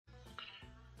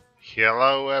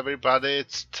Hello everybody,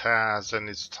 it's Taz and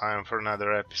it's time for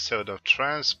another episode of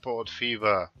Transport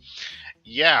Fever.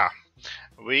 Yeah,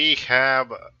 we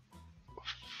have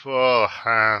full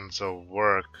hands of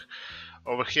work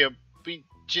over here. We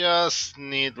just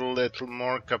need a little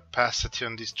more capacity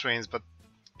on these trains, but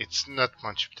it's not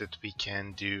much that we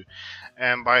can do.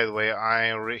 And by the way,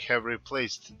 I have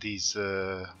replaced these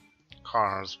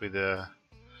cars with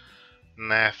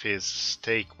Nafis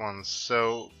steak ones,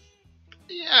 so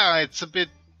yeah, it's a bit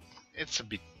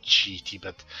cheaty,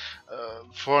 but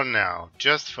for now,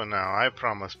 just for now, I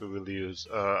promise we will use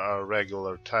a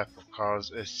regular type of cars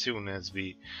as soon as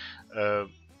we uh,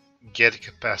 get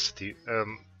capacity.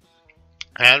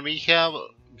 And we have,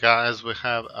 guys, we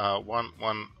have one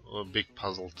big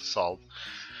puzzle to solve.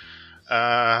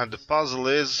 The puzzle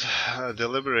is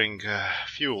delivering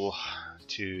fuel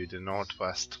to the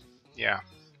northwest. Yeah.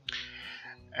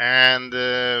 And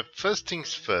first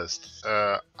things first,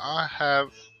 I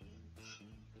have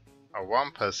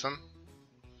one person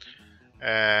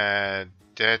that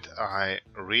I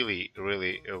really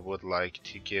would like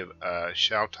to give a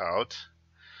shout out.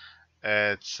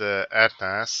 It's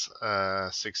Atnas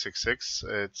 666.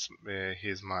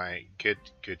 He's my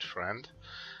good friend,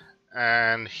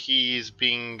 and he's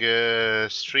been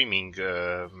streaming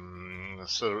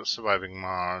Surviving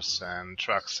Mars and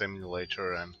Truck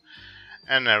Simulator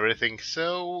and everything.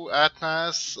 So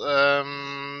Atnas,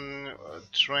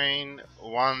 train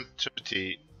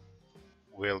 130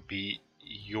 will be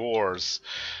yours.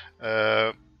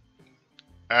 Atnas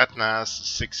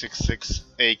 666,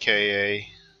 aka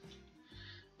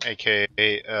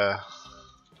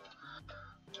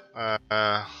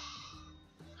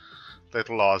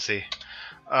Little Aussie.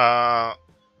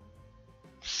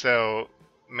 So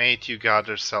mate, you got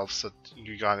yourself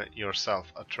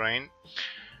a train.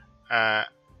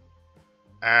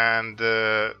 And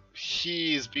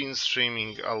he's been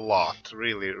streaming a lot,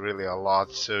 really a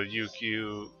lot. So you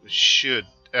should,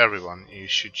 everyone, you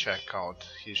should check out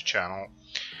his channel.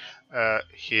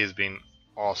 He's been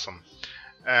awesome.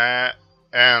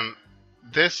 And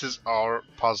this is our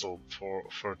puzzle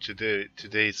for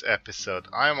today's episode.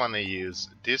 I want to use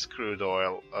this crude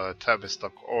oil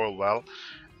Tavistock oil well,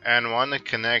 and want to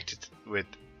connect it with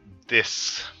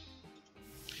this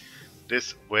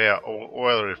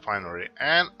oil refinery,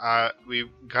 and we're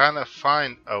gonna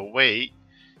find a way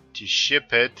to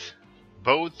ship it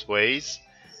both ways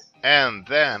and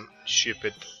then ship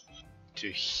it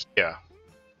to here.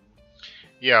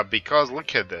 Yeah, because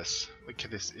look at this,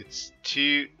 it's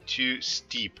too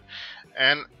steep,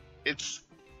 and it's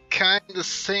kind of the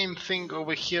same thing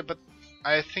over here, but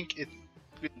I think it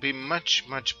would be much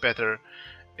better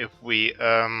if we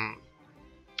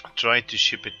try to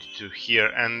ship it to here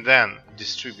and then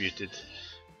distribute it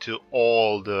to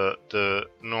all the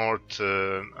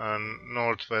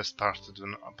northwest part of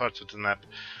the map.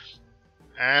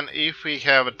 And if we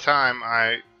have a time,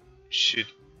 I should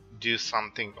do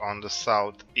something on the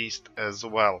southeast as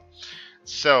well.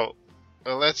 So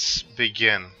let's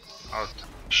begin our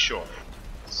short.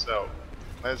 So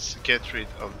let's get rid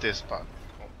of this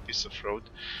piece of road,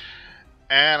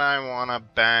 and I wanna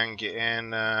bang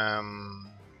in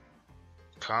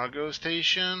cargo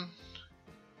station.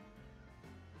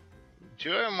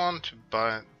 Do I want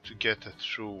to get a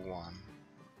through one?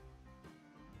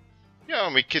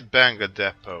 Yeah, we could bang a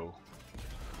depot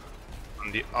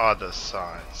on the other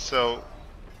side. So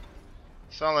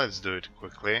let's do it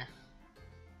quickly.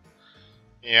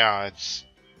 Yeah, its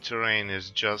terrain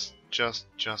is just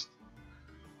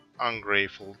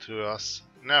ungrateful to us.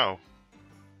 No,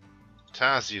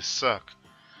 Taz, you suck.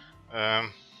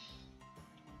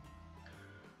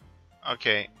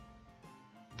 Okay,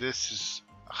 this is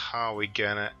how we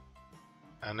gonna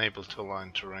enable to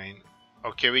align terrain.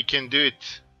 Okay, we can do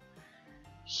it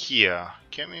here.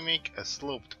 Can we make a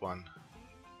sloped one?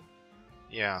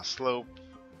 Yeah, slope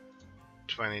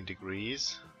 20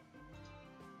 degrees.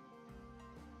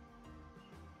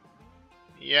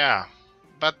 Yeah,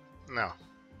 but no.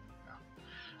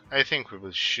 I think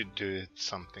should do it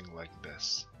something like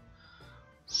this.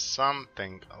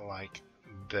 Something like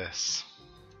this.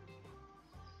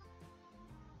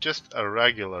 Just a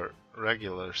regular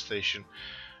station.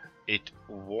 It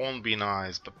won't be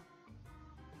nice, but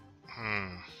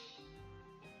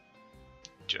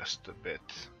just a bit.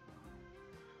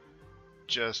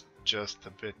 Just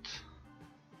a bit.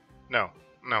 No,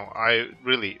 I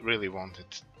really want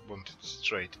it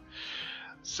straight.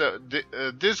 So this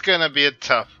is gonna be a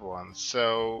tough one.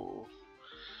 So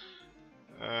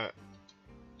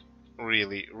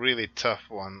really tough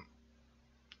one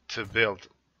to build.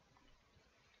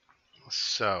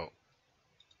 So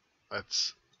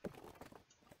let's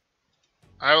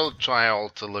I will try all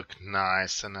to look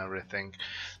nice and everything.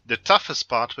 The toughest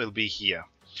part will be here.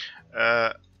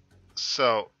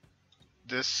 So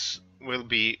this will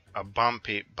be a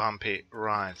bumpy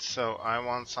ride. So I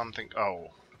want something. Oh,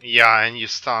 yeah, and you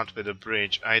start with a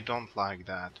bridge. I don't like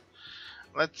that.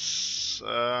 Let's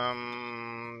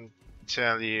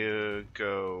tell you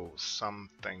go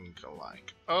something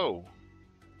like. Oh,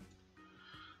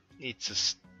 it's a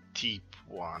steep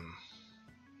one.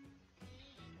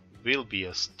 Will be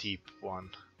a steep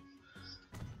one.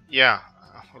 Yeah,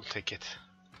 we'll take it.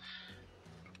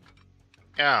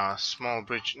 Yeah, small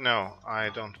bridge. No, I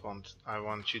don't want. I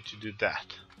want you to do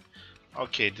that.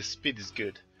 Okay, the speed is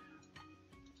good.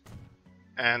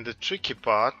 And the tricky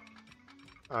part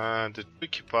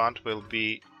will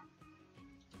be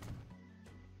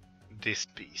this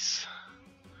piece.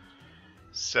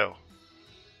 So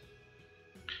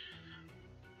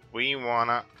we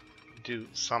wanna do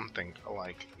something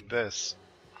like this.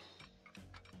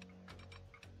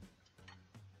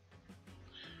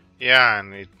 Yeah,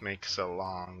 and it makes a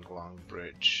long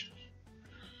bridge.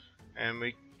 And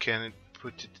we can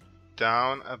put it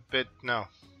down a bit. No.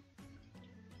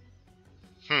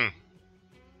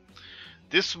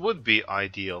 This would be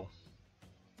ideal,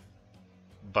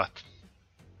 but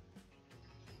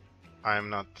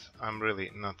I'm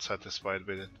really not satisfied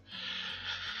with it.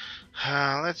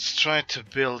 Let's try to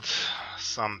build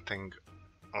something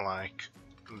like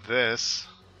this.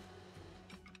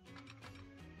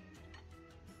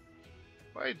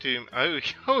 Why do you...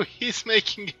 Oh, he's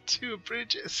making 2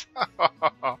 bridges.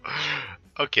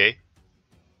 Okay.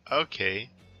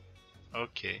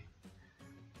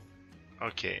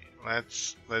 Okay,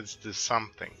 let's do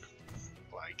something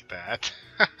like that.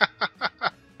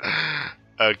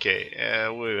 Okay,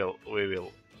 we'll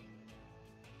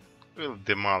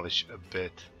demolish a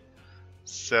bit.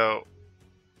 So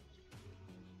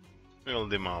we'll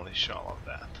demolish all of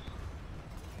that.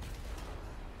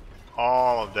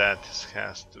 All of that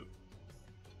has to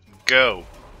go.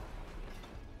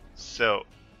 So,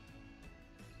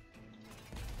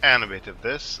 and a bit of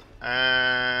this,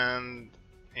 and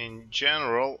in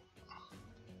general,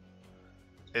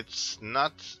 it's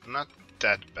not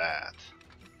that bad.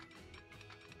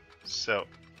 So,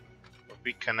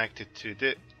 we connect it to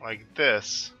the like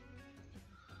this.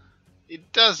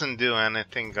 It doesn't do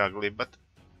anything ugly, but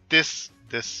this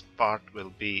part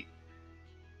will be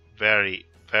very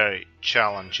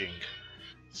challenging.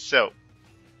 So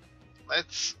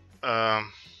let's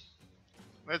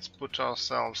put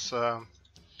ourselves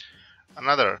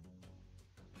another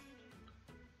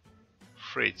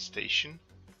freight station.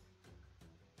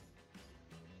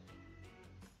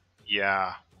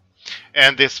 Yeah,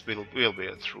 and this will be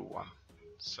a true one.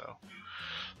 So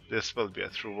this will be a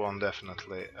true one,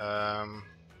 definitely.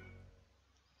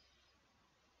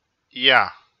 Yeah,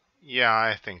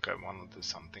 I think I want to do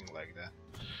something like that.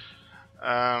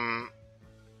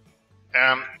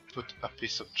 And put a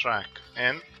piece of track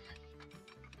in.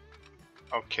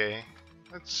 Okay,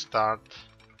 let's start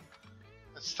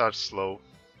slow.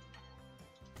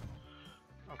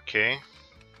 Okay,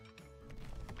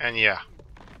 and yeah,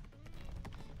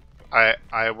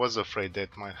 I was afraid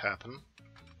that might happen.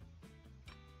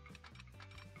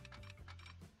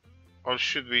 Or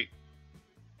should we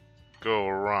go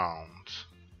around?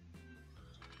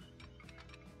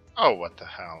 Oh, what the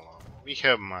hell? We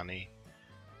have money.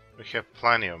 We have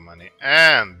plenty of money,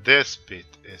 and this bit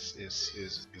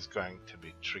is going to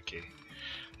be tricky.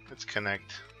 Let's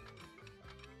connect.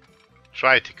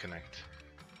 Try to connect.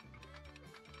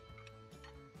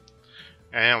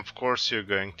 And of course you're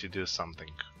going to do something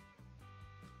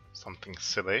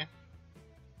silly.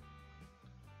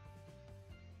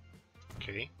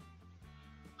 Okay.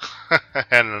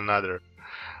 And another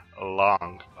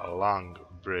long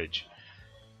bridge.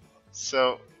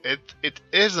 So it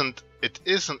isn't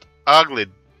ugly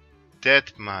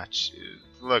that much.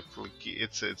 Look,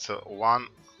 it's a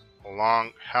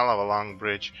hell of a long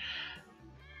bridge,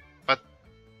 but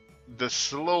the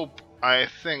slope, I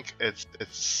think it's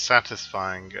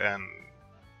satisfying,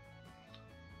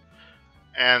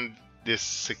 and this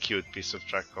is a cute piece of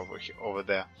track over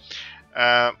there.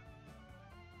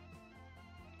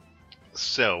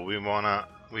 So we wanna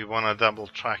double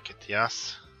track it,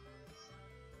 yes?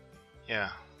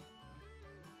 Yeah.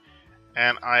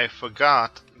 And I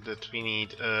forgot that we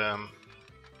need a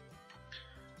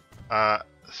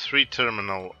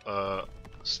 3-terminal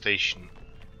station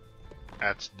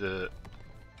at the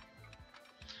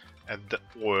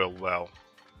oil well.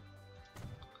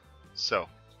 So,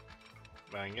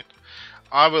 bang it.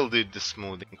 I will do the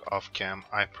smoothing off cam,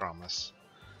 I promise.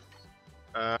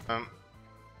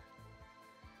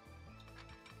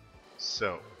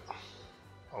 So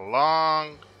a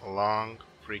long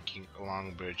freaking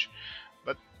long bridge,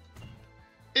 but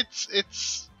it's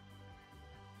it's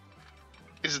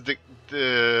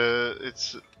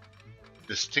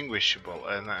distinguishable,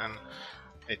 and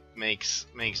it makes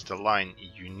the line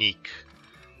unique.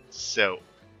 So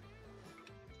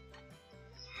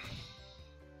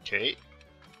okay,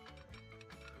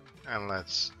 and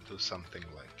let's do something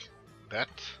like that.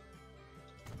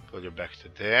 Put it back to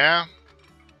there.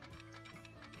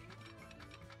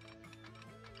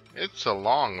 It's a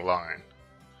long line.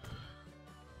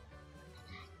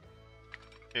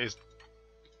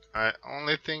 I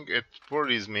only think it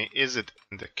worries me, is it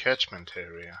in the catchment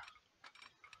area?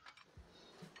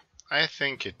 I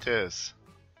think it is.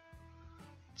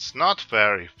 It's not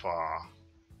very far.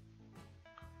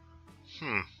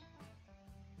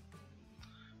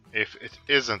 If it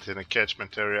isn't in a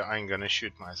catchment area, I'm gonna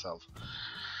shoot myself.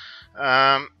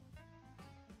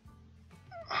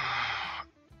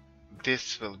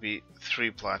 This will be 3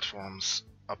 platforms.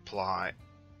 Apply.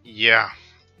 Yeah.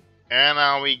 And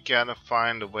now we gotta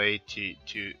find a way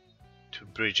to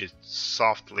bridge it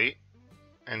softly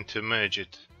and to merge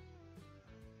it.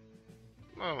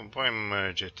 Oh, why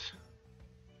merge it?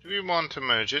 Do we want to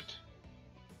merge it?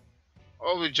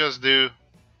 Or we just do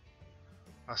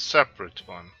a separate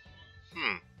one?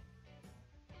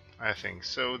 I think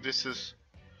so. This is...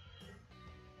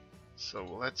 So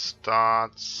let's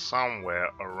start somewhere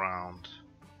around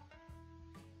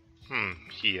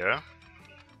here.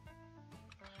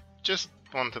 Just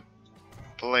want to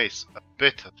place a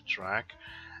bit of track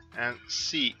and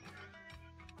see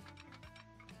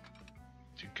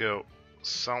to go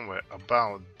somewhere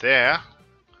about there,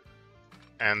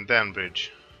 and then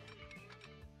bridge,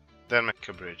 then make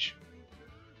a bridge.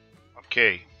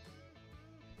 Okay,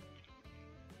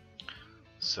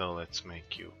 so let's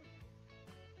make you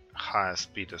highest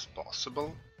speed as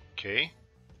possible. Okay,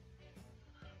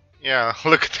 yeah,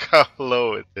 look at how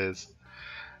low it is.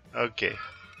 Okay,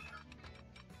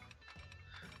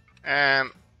 and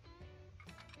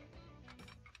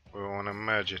we want to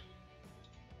merge it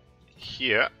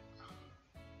here.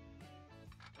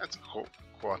 Let's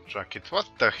quad track it. What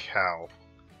the hell?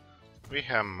 We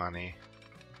have money.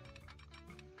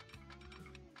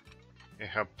 We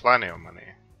have plenty of money.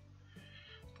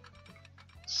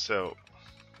 So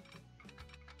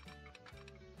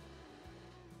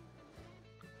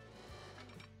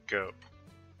go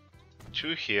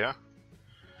to here,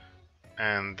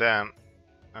 and then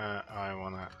I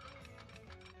wanna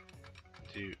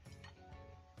do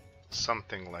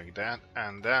something like that,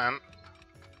 and then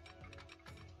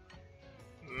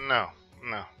no,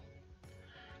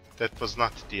 that was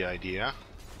not the idea.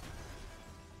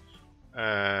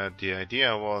 The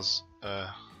idea was to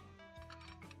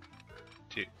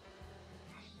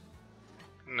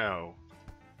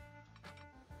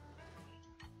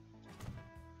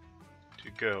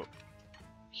go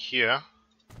here.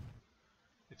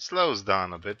 It slows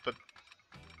down a bit, but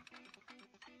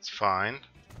it's fine.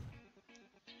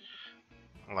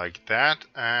 Like that,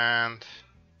 and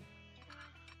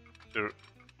to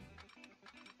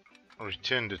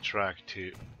return the track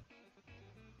to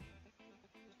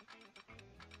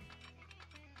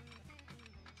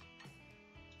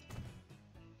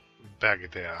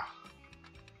back there,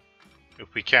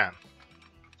 if we can,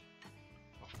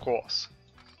 of course,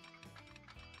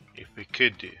 if we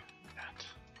could do that.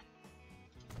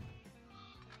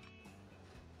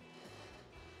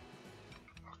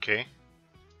 Okay,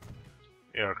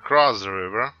 we are across the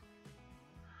river.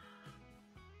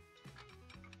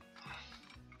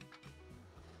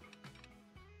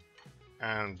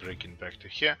 And bring it back to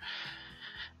here,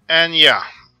 and yeah,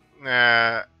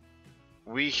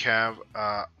 we have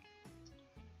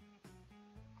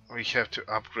to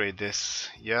upgrade this.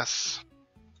 Yes,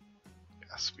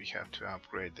 we have to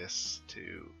upgrade this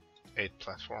to 8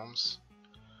 platforms.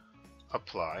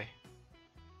 Apply,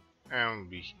 and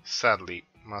we sadly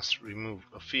must remove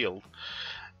a field.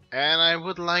 And I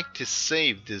would like to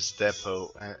save this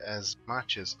depot as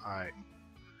much as I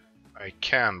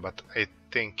can, but I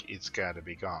think it's gotta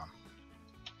be gone.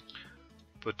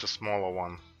 Put a smaller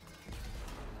one.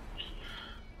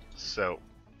 So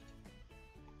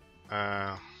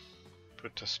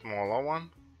put a smaller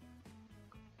one,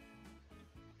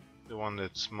 the one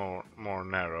that's more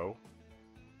narrow,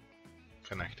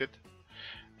 connected,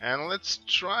 and let's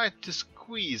try to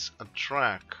squeeze a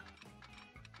track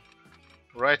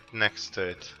right next to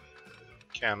it.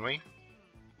 Can we?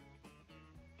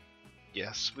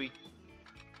 Yes, we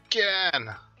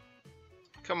can.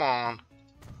 Come on.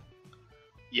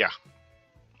 Yeah.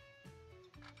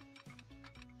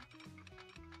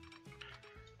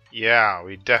 Yeah,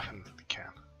 we definitely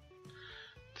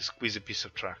the squeezy piece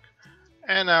of track.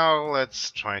 And now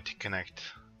let's try to connect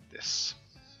this.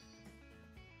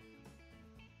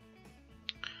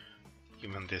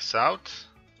 Even this out.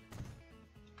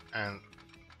 And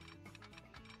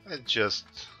let's just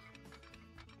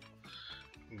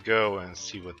go and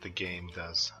see what the game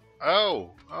does.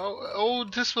 Oh,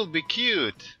 this will be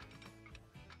cute.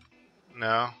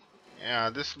 No, yeah,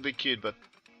 this will be cute, but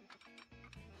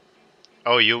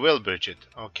oh, you will bridge it.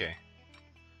 Okay,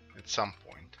 at some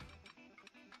point.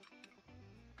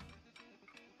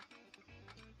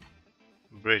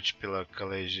 Bridge pillar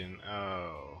collision.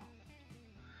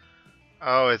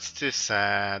 Oh, it's too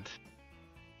sad.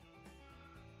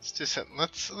 It's too sad.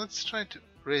 Let's try to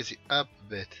raise it up a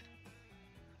bit.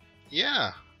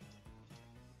 Yeah.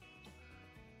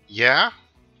 Yeah?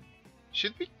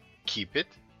 Should we keep it?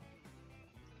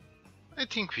 I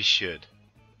think we should.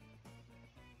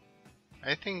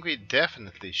 I think we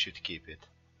definitely should keep it.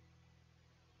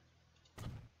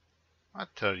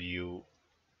 What are you?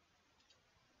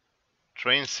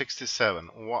 Train 67.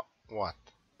 What?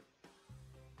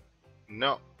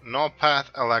 No path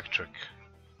electric.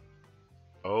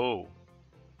 Oh.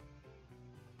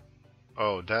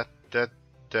 Oh, that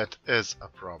is a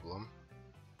problem.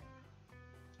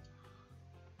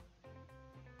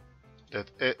 That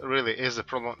it really is a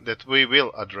problem that we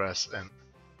will address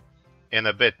in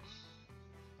a bit.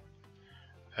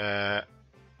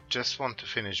 Just want to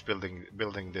finish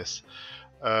building this.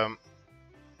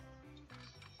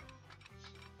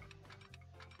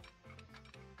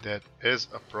 That is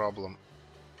a problem,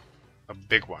 a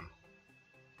big one.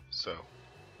 So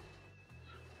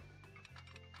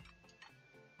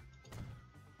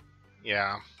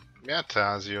yeah,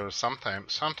 Taz, you're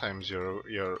sometimes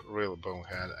you're real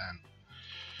bonehead. And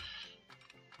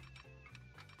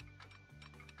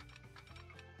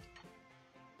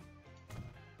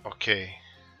okay,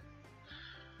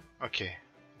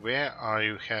 where are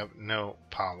you? Have no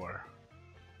power.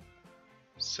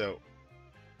 So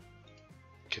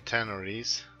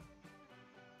catenaries.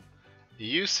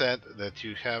 You said that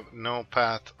you have no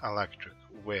path electric.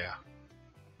 Where?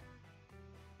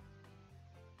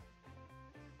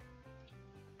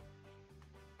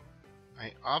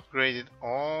 I upgraded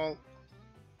all,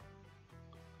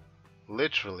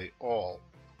 literally all.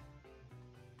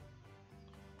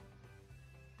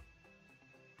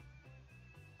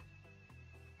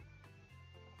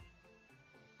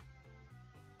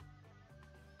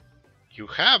 You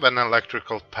have an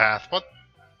electrical path. What?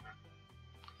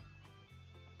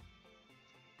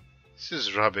 This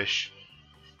is rubbish.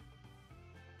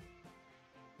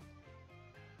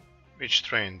 Which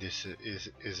train this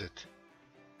is it?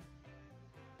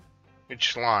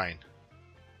 Which line?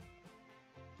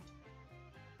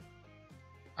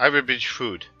 Ivy Bridge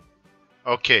food.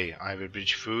 Okay, Ivy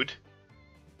Bridge food.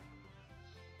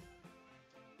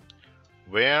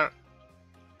 Where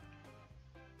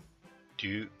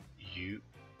do you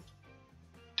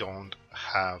don't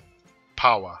have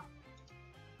power?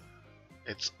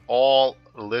 It's all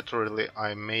literally,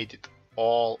 I made it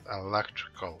all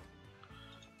electrical.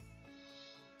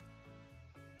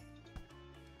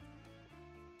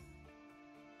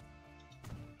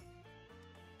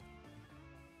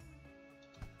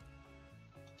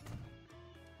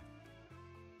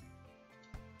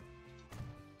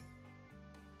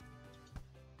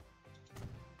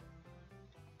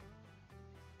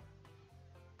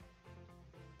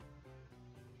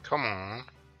 Come on.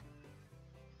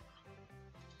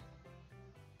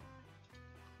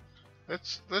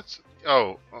 Let's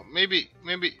oh, maybe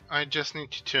I just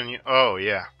need to turn you. Oh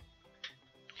yeah.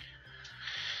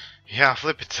 Yeah,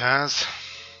 flip it, Taz.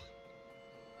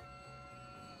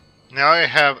 Now I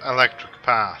have electric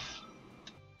path.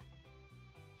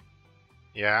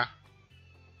 Yeah.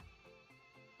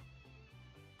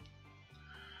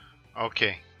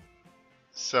 Okay.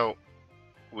 So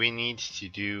we need to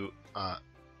do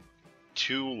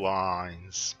 2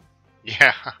 lines.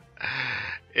 Yeah.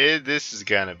 This is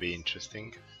gonna be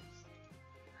interesting.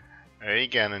 We're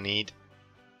gonna need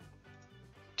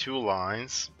 2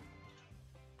 lines.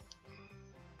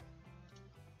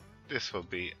 This will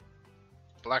be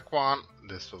black one,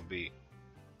 this will be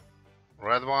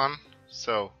red one.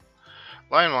 So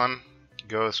line 1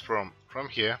 goes from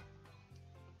here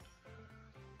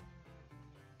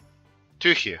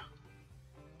to here,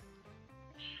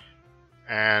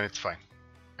 and it's fine.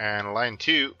 And line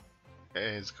 2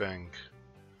 is going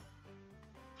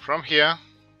from here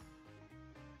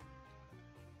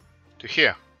to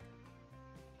here,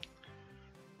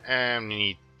 and we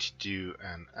need to do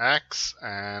an X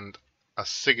and a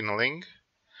signaling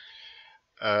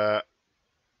to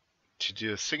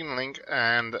do a signaling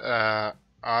and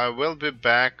I will be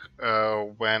back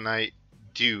when I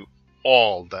do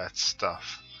all that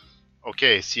stuff.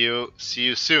 Okay, see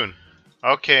you soon.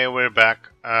 Okay, we're back.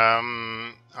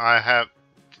 I have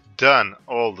done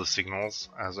all the signals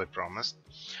as I promised.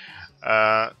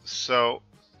 So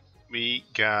we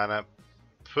gotta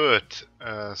put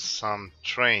some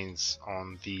trains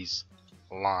on these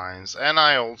lines, and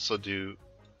I also do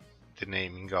the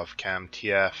naming of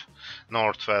CAMTF,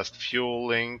 Northwest Fuel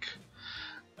Link,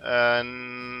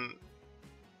 and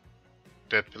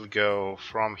that will go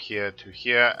from here to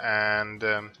here. And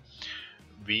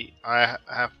I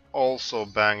have also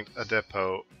banged a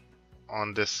depot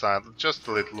on this side, just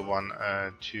a little one,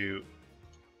 to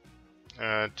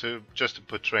just to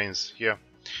put trains here.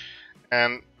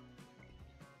 And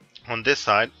on this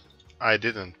side, I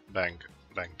didn't bang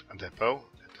a depot.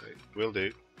 That I will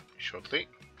do shortly.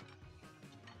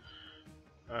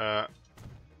 Okay,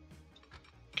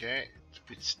 it's a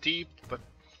bit steep, but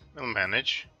we'll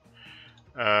manage.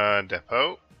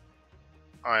 Depot.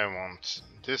 I want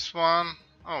this one.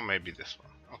 Oh, maybe this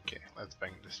one. Okay, let's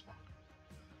bang this one.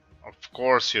 Of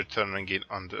course, you're turning it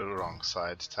on the wrong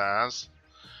side, Taz,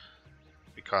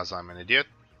 because I'm an idiot.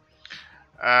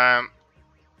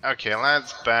 Okay,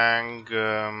 let's bang.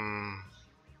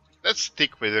 Let's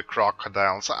stick with the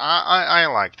crocodiles. I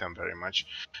like them very much.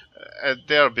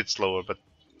 They're a bit slower, but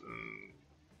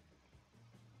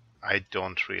I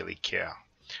don't really care.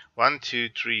 1, 2,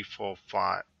 3, 4,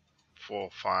 5, 4,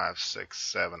 5, 6,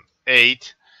 7,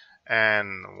 8,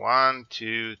 and 1,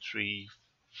 2, 3,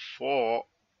 4,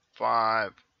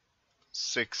 5,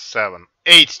 6, 7,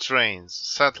 8 trains.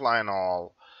 Set line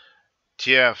all.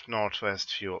 TF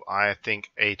Northwest Fuel. I think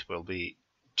 8 will be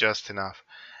just enough.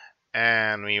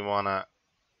 And we wanna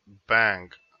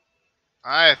bang,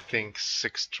 I think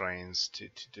 6 trains to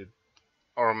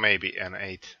or maybe an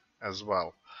 8 as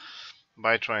well.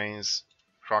 Buy trains,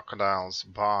 crocodiles,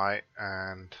 buy,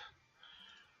 and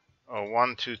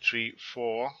 1, 2, 3,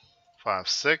 4, 5,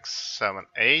 6, 7,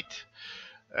 8,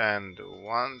 and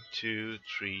 1, 2,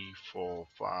 3, 4,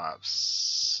 5,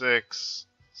 6,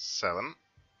 7.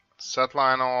 Set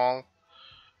line all.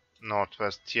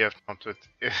 Northwest, TF Northwest.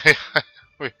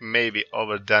 We maybe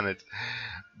overdone it,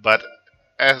 but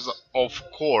as of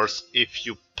course, if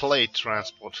you play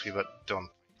Transport Fever, don't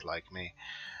like me.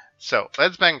 So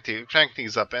let's crank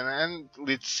things up, and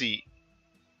let's see.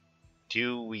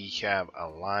 Do we have a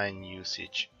line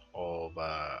usage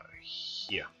over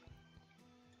here?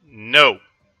 No.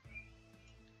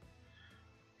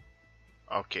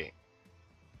 Okay.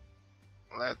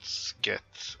 Let's get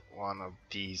one of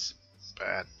these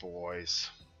bad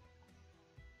boys.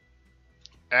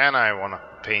 And I wanna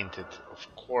paint it. Of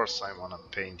course I wanna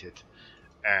paint it.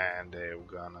 And they're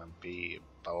gonna be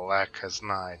black as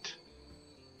night.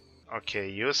 Okay,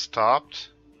 you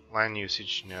stopped. Line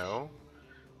usage, no.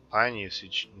 Line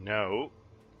usage, no.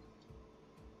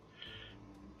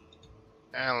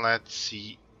 And let's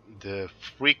see the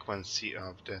frequency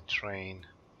of the trains.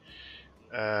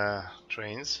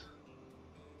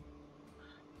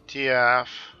 TF.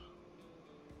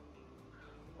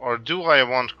 Or do I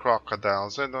want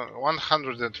crocodiles? I don't.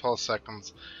 112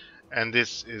 seconds, and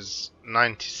this is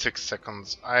 96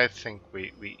 seconds. I think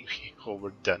we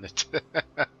overdone it.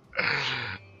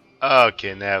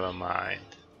 Okay, never mind.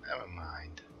 Never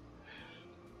mind.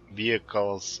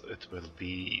 Vehicles, it will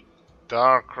be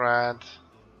dark red.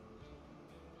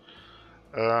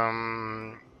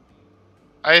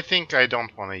 I think I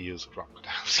don't want to use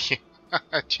crocodiles here.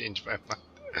 I changed my mind.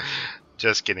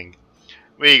 Just kidding.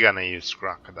 We're gonna use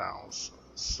crocodiles.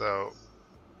 So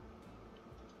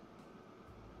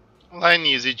line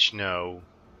usage, no.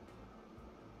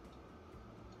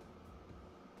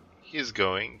 He's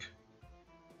going.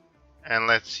 And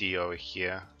let's see over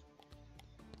here.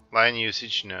 Line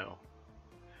usage, no.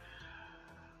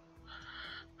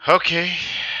 Okay.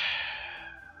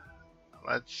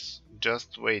 Let's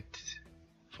just wait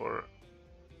for...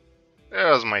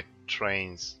 There's my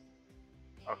trains.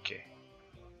 Okay.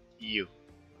 You.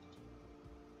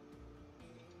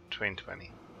 Train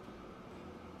 20.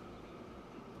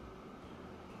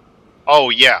 Oh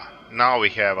yeah, now we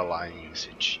have a line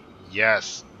usage.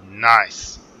 Yes,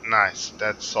 nice, nice.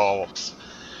 That solves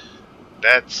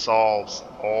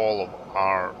all of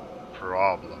our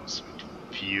problems with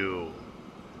fuel.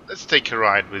 Let's take a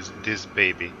ride with this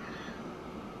baby.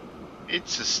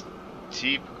 It's a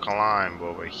steep climb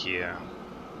over here,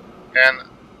 and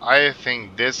I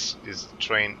think this is the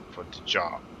train for the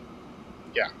job.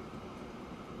 Yeah.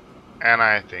 And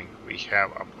I think we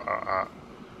have a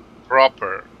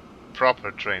proper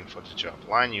train for the job.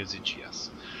 Line usage,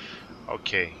 yes.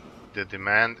 Okay, the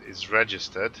demand is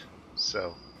registered,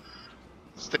 so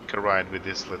Let's take a ride with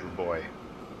this little boy.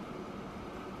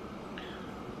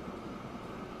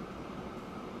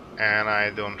 And I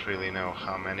don't really know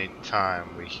how many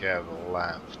time we have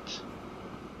left.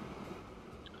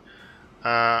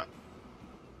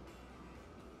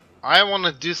 I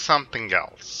wanna do something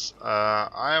else.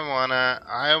 I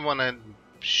wanna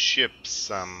ship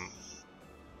some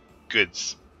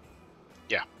goods.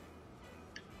 Yeah,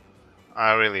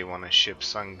 I really wanna ship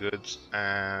some goods,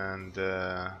 and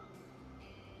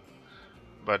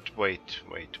but wait.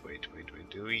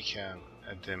 Do we have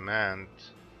a demand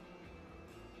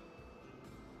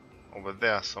over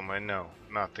there somewhere? No,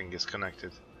 nothing is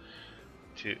connected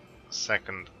to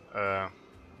second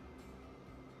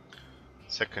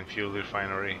fuel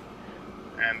refinery.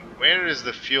 And where is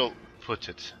the fuel put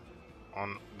it?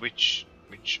 On which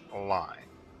line?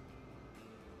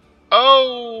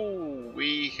 Oh,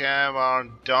 we have our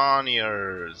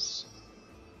Doniers.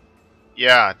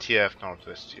 Yeah, TF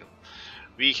Northwest Fuel.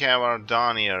 We have our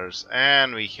Doniers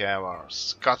and we have our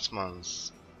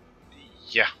Scotsmans.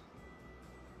 Yeah.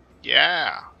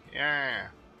 Yeah,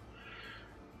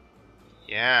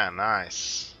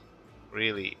 nice.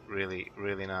 Really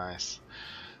nice.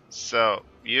 So,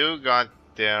 you got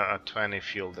there a 20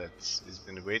 fuel that's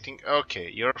been waiting. Okay,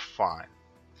 you're fine.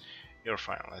 You're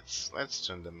fine. Let's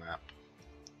turn the map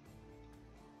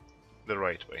the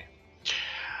right way.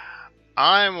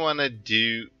 I wanna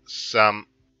do some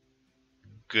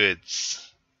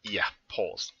goods. Yeah,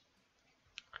 pause.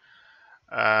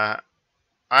 I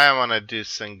wanna do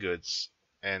some goods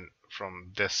and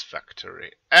from this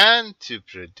factory. And to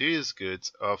produce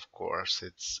goods, of course,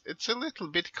 it's a little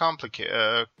bit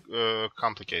complicated. To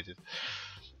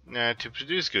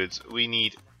produce goods, we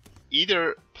need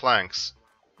either planks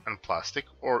and plastic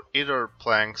or either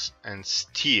planks and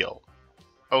steel.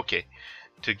 Okay,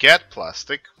 to get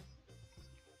plastic,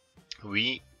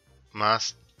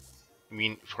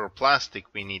 for plastic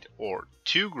we need or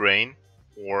 2 grain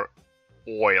or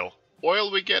oil.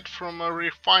 Oil we get from a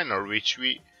refiner, which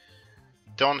we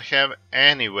don't have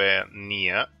anywhere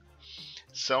near.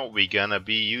 So we're gonna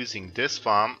be using this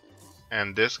farm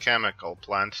and this chemical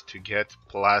plant to get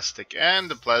plastic,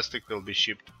 and the plastic will be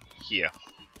shipped here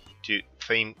to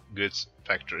Thame Goods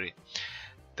Factory.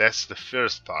 That's the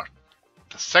first part.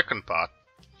 The second part,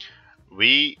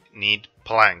 we need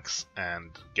planks,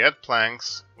 and to get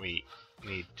planks we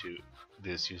need to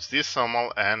use this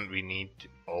sawmill, and we need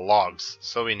logs.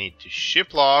 So we need to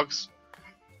ship logs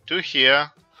to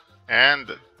here and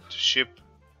to ship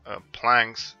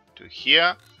planks to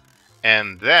here,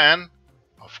 and then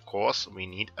of course we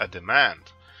need a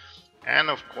demand, and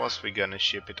of course we're gonna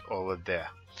ship it over there.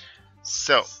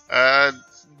 So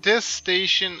this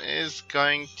station is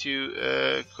going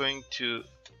to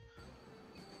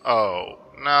oh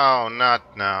no,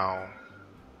 not now.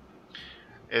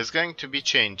 It's going to be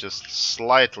changed just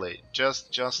slightly,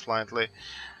 just slightly.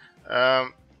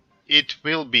 It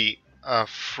will be a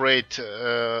freight.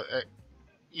 It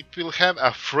will have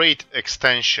a freight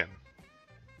extension.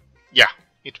 Yeah,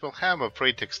 it will have a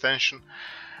freight extension.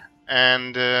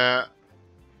 And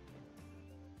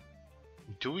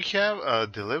do we have a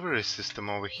delivery system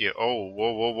over here? Oh,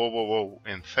 whoa!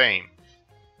 In Thame.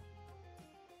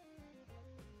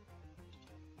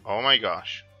 Oh my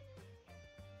gosh.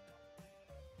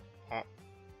 Oh.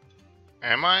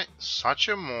 Am I such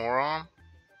a moron?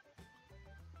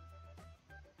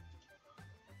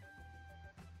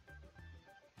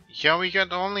 Yeah, we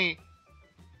got only...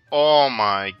 Oh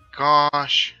my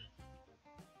gosh.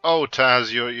 Oh,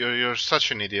 Taz, you're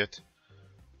such an idiot.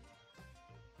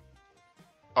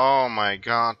 Oh my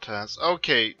god, Taz.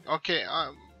 Okay,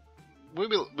 we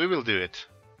will do it.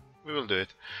 We will do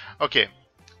it. Okay.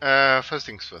 First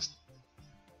things first.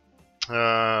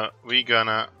 We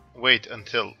gonna wait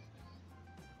until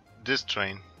this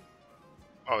train.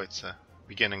 Oh, it's a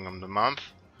beginning of the month.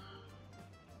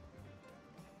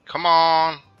 Come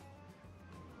on.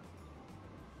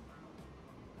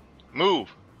 Move.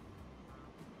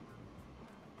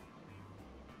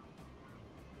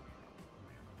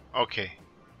 Okay.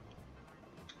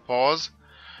 Pause.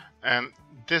 And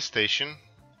this station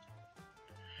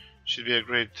should be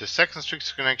upgraded to second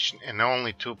strict connection and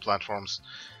only 2 platforms.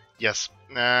 Yes.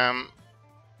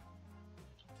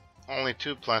 Only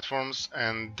 2 platforms,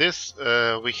 and this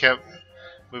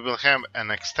we will have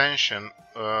an extension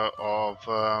of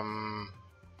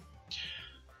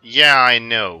yeah, I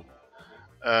know.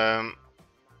 I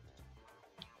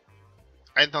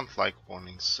don't like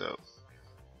warnings, so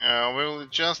we will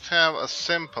just have a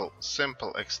simple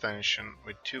extension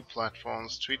with 2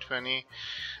 platforms, 320.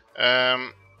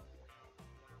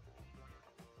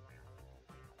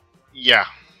 Yeah,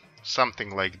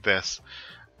 something like this.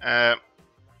 And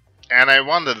I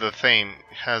wonder the thing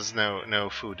has no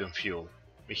food and fuel.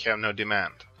 We have no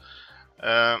demand.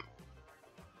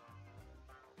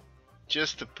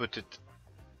 Just to put it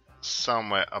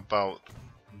somewhere about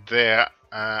there.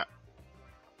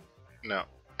 No.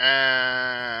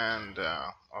 And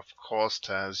of course,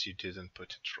 Taz, you didn't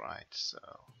put it right.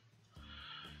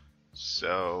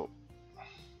 So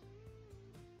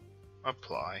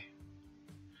apply,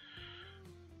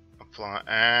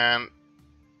 and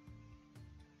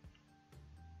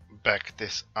back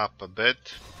this up a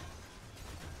bit.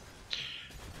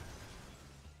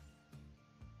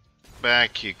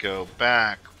 Back you go,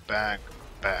 back, back,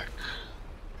 back,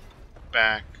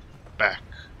 back, back,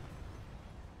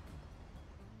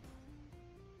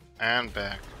 and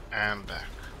back, and back.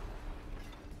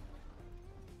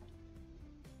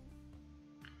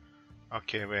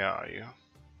 Okay, where are you?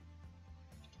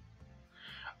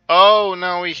 Oh,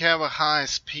 now we have a high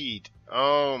speed.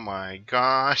 Oh my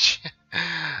gosh.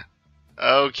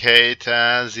 Okay,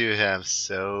 Taz, you have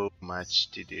so much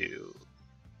to do.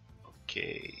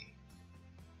 Okay.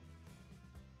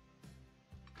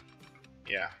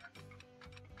 Yeah.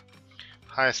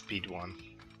 High speed one.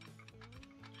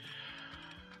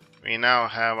 We now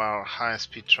have our high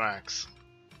speed tracks.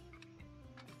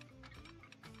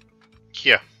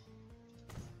 Here.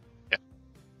 Yeah.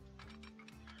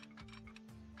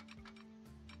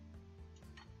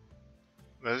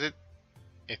 Does it?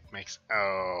 It makes...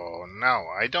 Oh, no,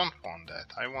 I don't want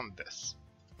that. I want this.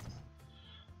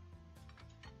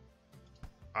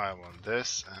 I want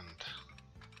this and...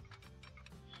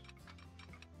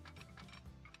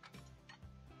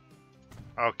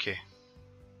 Okay.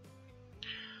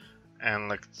 And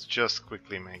let's just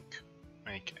quickly make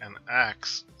an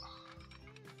axe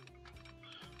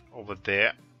over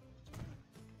there.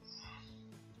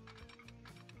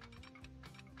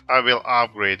 I will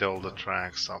upgrade all the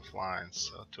tracks offline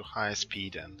so to high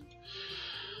speed, and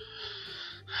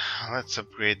let's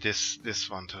upgrade this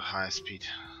one to high speed.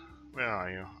 Where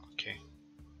are you? Okay.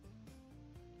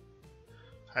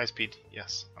 High speed,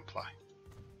 yes, apply.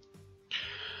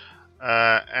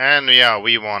 And yeah,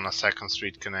 we want a second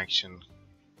street connection.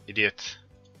 Idiot.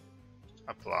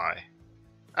 Apply.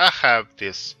 I have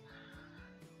this,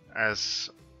 as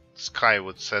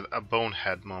Skywood said, a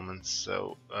bonehead moment,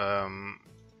 so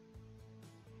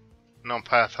no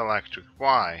path electric.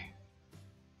 Why?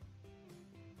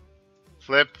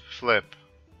 Flip, flip.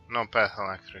 No path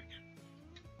electric.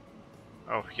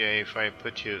 Okay, if I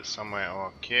put you somewhere,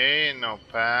 okay, no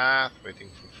path, waiting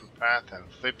for path and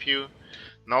flip you.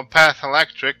 No path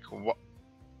electric.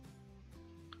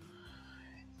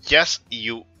 Yes,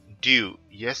 you do.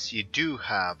 Yes, you do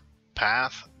have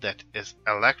path that is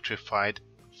electrified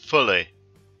fully.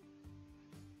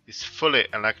 It's fully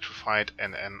electrified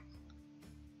and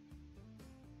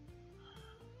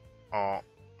oh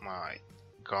my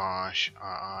gosh,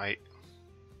 I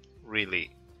really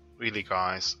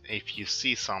guys, if you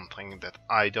see something that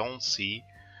I don't see,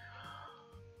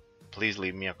 please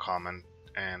leave me a comment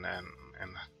and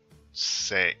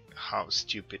say how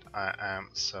stupid I am.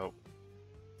 So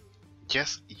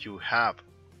yes, you have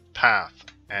path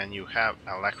and you have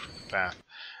electric path,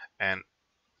 and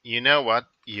you know what,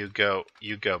 you go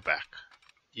back,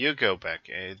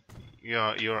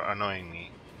 you're annoying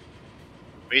me.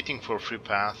 Waiting for free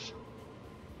path.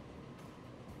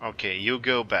 Okay, you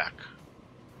go back.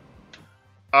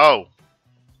 Oh.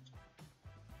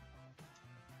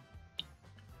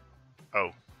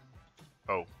 Oh.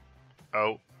 Oh.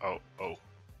 Oh. Oh. Oh.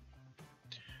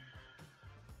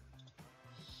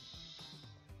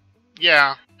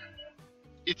 Yeah.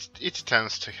 It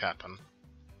tends to happen.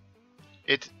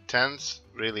 It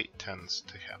really tends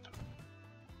to happen.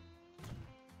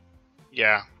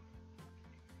 Yeah.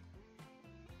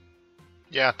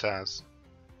 Yeah, it does.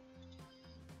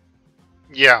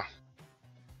 Yeah.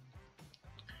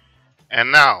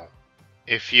 And now,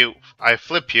 if I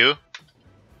flip you,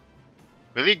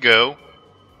 will you go?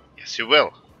 Yes, you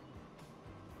will.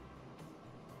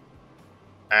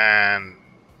 And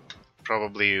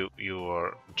probably you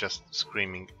are just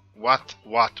screaming, what?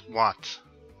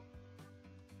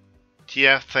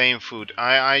 TF Thame food.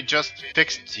 I just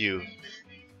fixed you.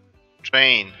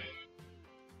 Train.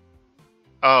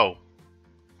 Oh.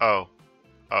 Oh.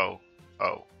 Oh.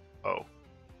 Oh. Oh.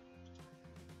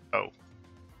 Oh.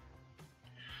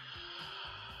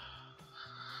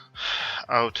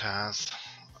 Oh, Taz.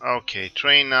 Okay,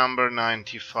 train number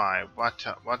 95.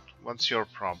 What's your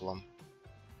problem?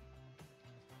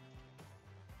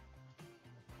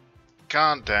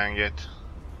 God dang it.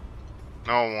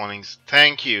 No warnings.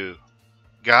 Thank you.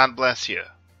 God bless you.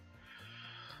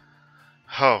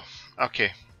 Oh.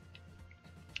 Okay,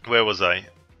 where was I?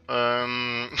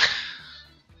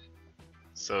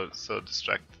 So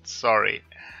distracted. Sorry,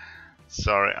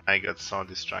 I got so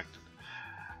distracted.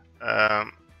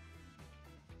 And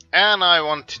I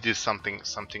want to do something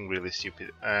really stupid.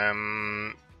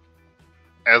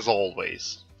 As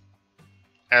always,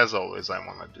 I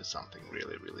want to do something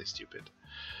really stupid.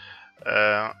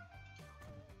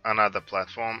 Another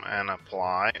platform and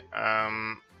apply.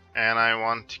 And I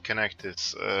want to connect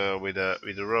this with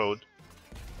a road.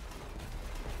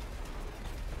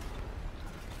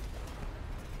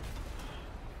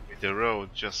 The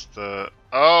road just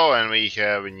oh, and we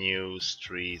have new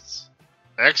streets,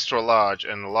 extra large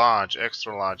and large,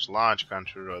 extra large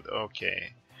country road.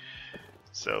 Okay,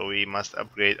 so we must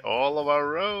upgrade all of our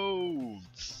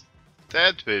roads.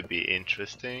 That will be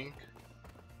interesting.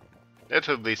 That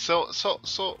will be so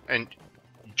and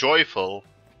joyful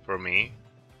for me.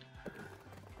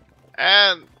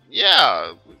 And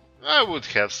yeah, I would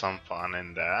have some fun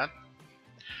in that.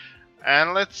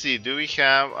 And let's see, do we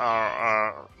have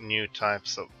our new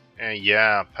types of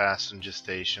yeah, passenger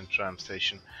station, tram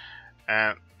station.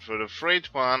 And for the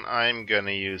freight one, I'm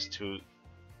gonna use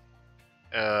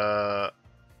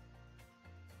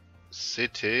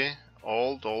city,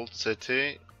 old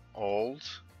city, old.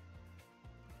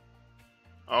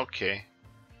 Okay,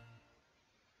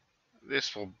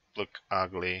 this will look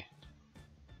ugly.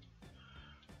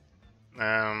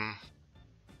 I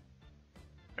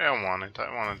don't want it.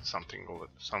 I wanted something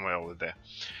somewhere over there.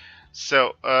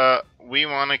 So we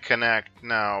want to connect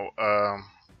now.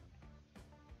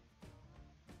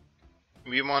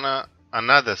 We want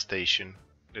another station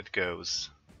that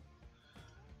goes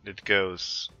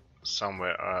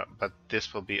somewhere, but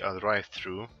this will be a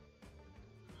drive-through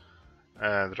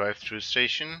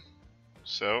station.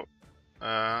 So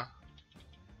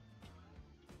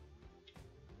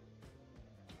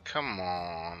come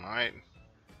on,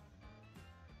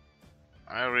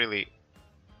 I really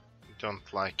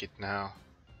don't like it now.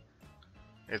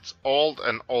 It's old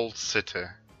city.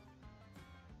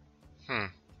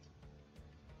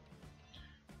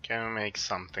 Can we make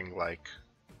something like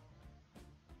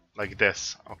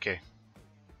this? Okay.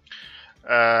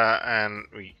 And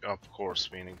we, of course,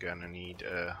 we're gonna need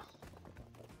a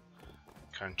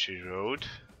country road,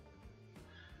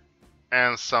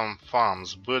 and some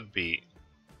farms will be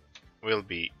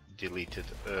deleted.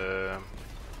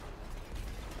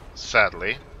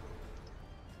 Sadly,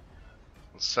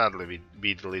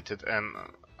 be deleted, and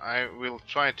I will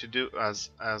try to do as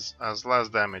less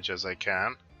damage as I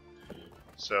can.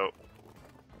 So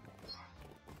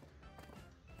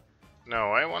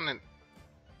no, I want to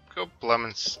go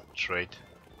Lemon straight.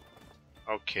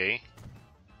 Okay.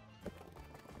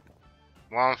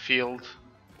 One field.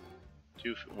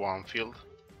 One field.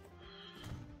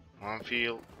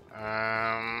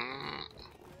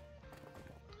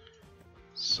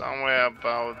 Somewhere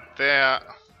about there.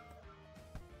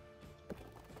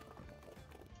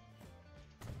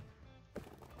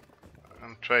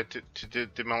 And try to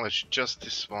demolish just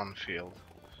this one field.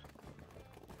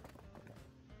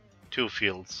 Two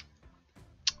fields.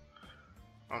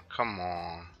 Oh, come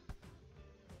on.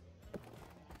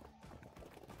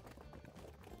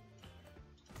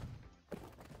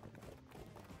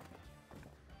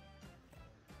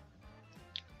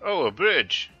 Oh, a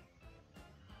bridge!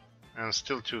 And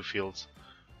still two fields.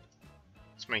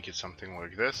 Let's make it something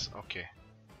like this. Okay.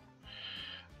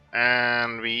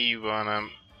 And we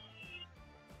want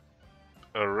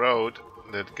a road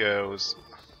that goes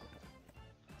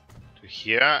to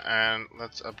here, and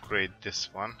let's upgrade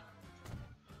this one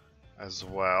as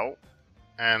well,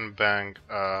 and bang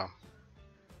a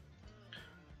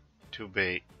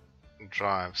two-bay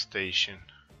drive station.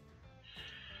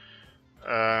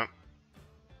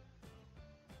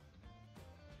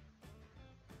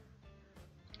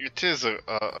 It is a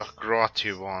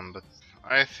grotty one, but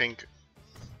I think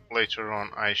later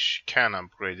on I can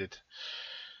upgrade it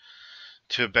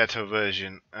to a better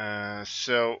version.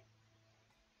 So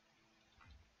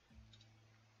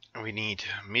we need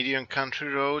a medium country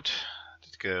road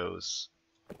that goes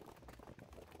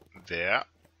there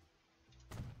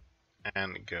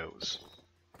and goes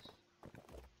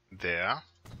there.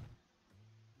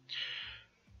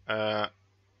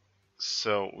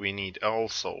 So we need a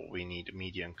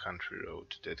medium country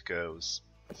road that goes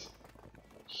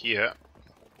here.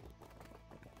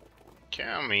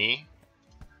 Can we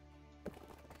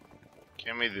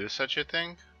do such a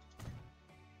thing?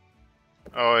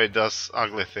 Oh, it does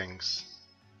ugly things.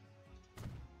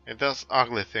 It does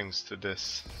ugly things to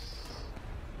this.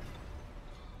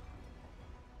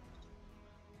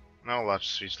 No large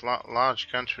streets,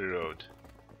 large country road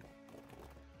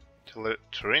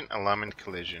Terrain alignment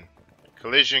collision.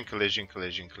 Collision, collision,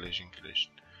 collision, collision,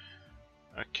 collision.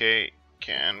 Okay,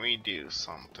 can we do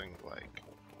something like...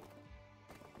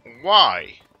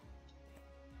 Why?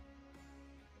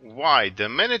 Why? The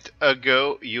minute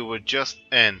ago you were just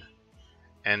in,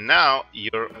 and now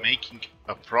you're making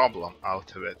a problem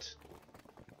out of it.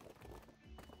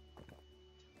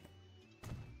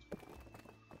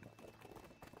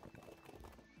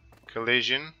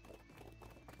 Collision.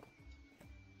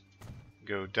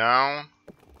 Go down.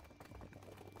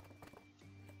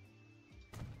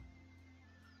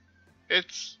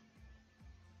 It's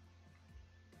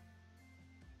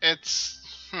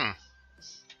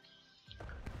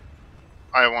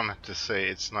I wanted to say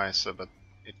it's nicer, but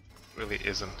it really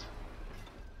isn't.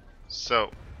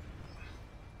 So,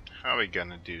 how are we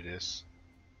gonna do this?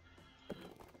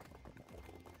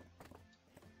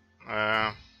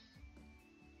 Can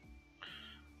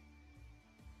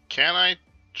I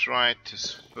try to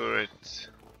spur it?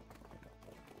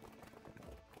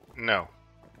 No.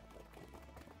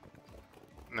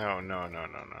 No, no, no, no,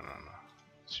 no, no, no.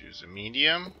 Let's use a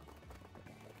medium.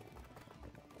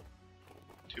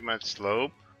 Too much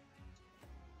slope.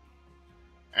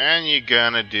 And you're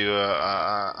gonna do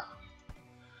a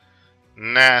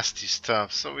nasty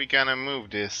stuff, so we're gonna move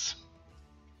this.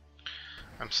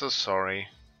 I'm so sorry.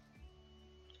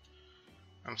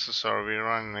 I'm so sorry, we're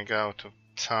running out of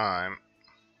time.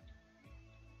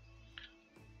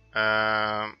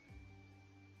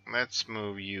 Let's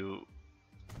move you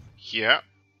here,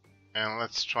 and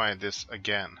let's try this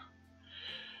again.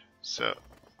 So,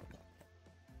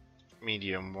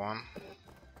 medium 1.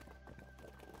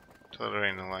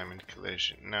 Terrain alignment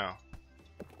collision, no.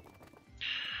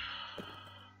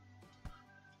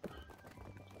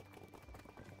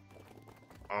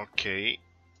 Okay.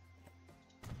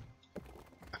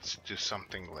 Let's do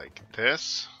something like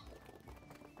this.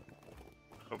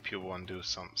 Hope you won't do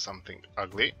something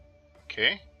ugly.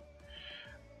 Okay.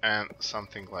 And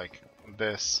something like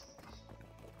this.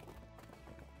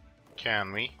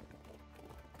 Can we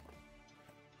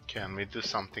do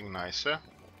something nicer?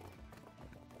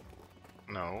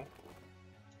 No.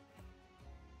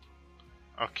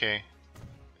 Okay.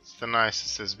 It's the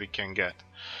nicest as we can get.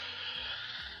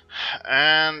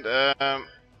 And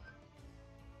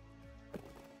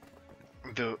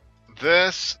do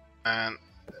this and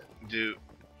do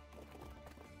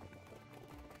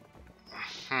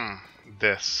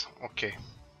this. Okay.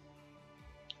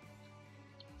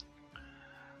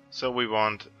 So we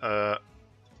want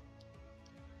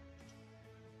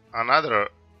another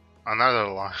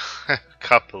line,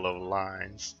 couple of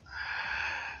lines.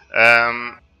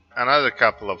 Another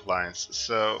couple of lines.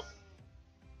 So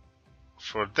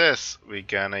for this, we're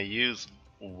gonna use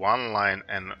one line,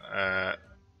 and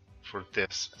for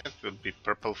this, it will be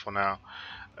purple for now.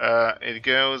 It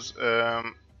goes.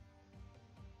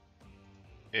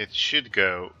 It should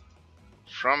go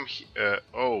from.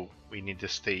 Oh, we need a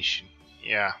station.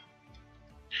 Yeah.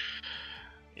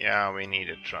 Yeah, we need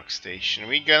a truck station.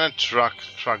 We're gonna truck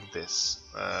this.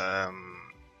 We're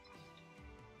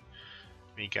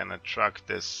gonna truck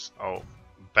this. Oh,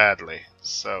 badly.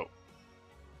 So,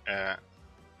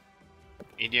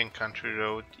 Indian Country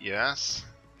Road, yes.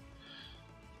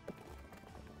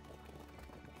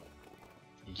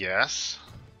 Yes.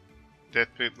 That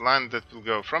line that will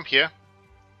go from here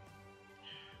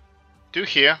to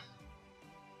here.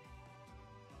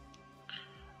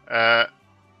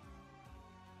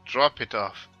 Drop it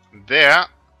off there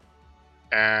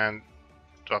and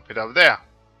drop it off there,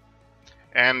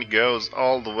 and goes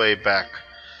all the way back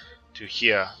to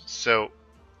here. So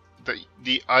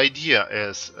the idea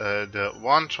is the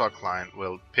one truck line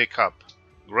will pick up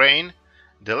grain,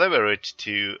 deliver it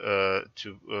to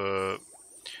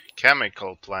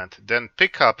chemical plant, then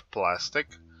pick up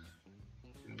plastic.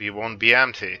 We won't be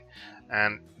empty,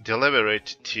 and deliver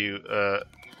it to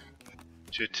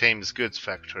Thames Goods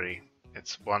factory.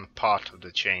 It's one part of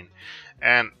the chain,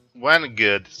 and when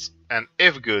goods and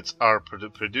if goods are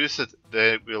produced,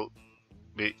 they will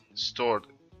be stored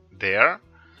there,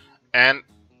 and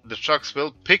the trucks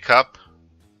will pick up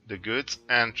the goods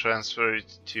and transfer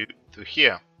it to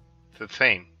here, to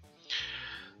Thame.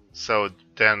 So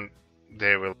then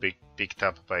they will be picked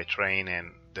up by train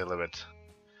and delivered.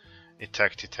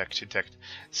 Eject.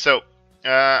 So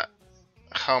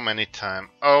how many time?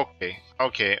 Okay,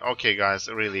 guys.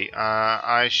 Really,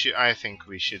 I think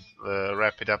we should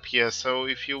wrap it up here. So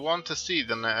if you want to see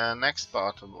the next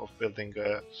part of building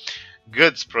a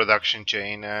goods production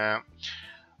chain, yeah,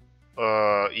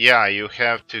 you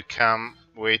have to come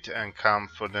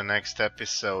for the next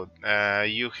episode.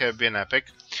 You have been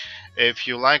epic, If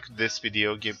you liked this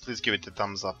video, please give it a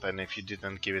thumbs up, and if you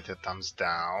didn't, give it a thumbs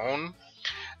down.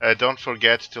 Don't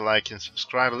forget to like and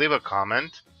subscribe. Leave a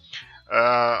comment.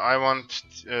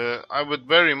 I would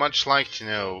very much like to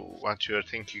know what you are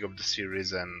thinking of the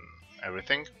series and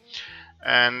everything.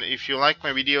 And if you like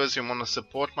my videos and want to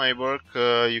support my work,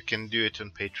 you can do it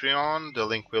on Patreon. The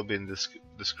link will be in the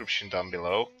description down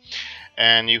below.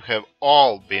 And you have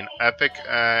all been epic,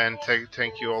 and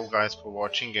thank you all guys for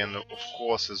watching, and of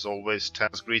course, as always,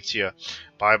 Taz greets you.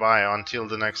 Bye bye until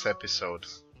the next episode.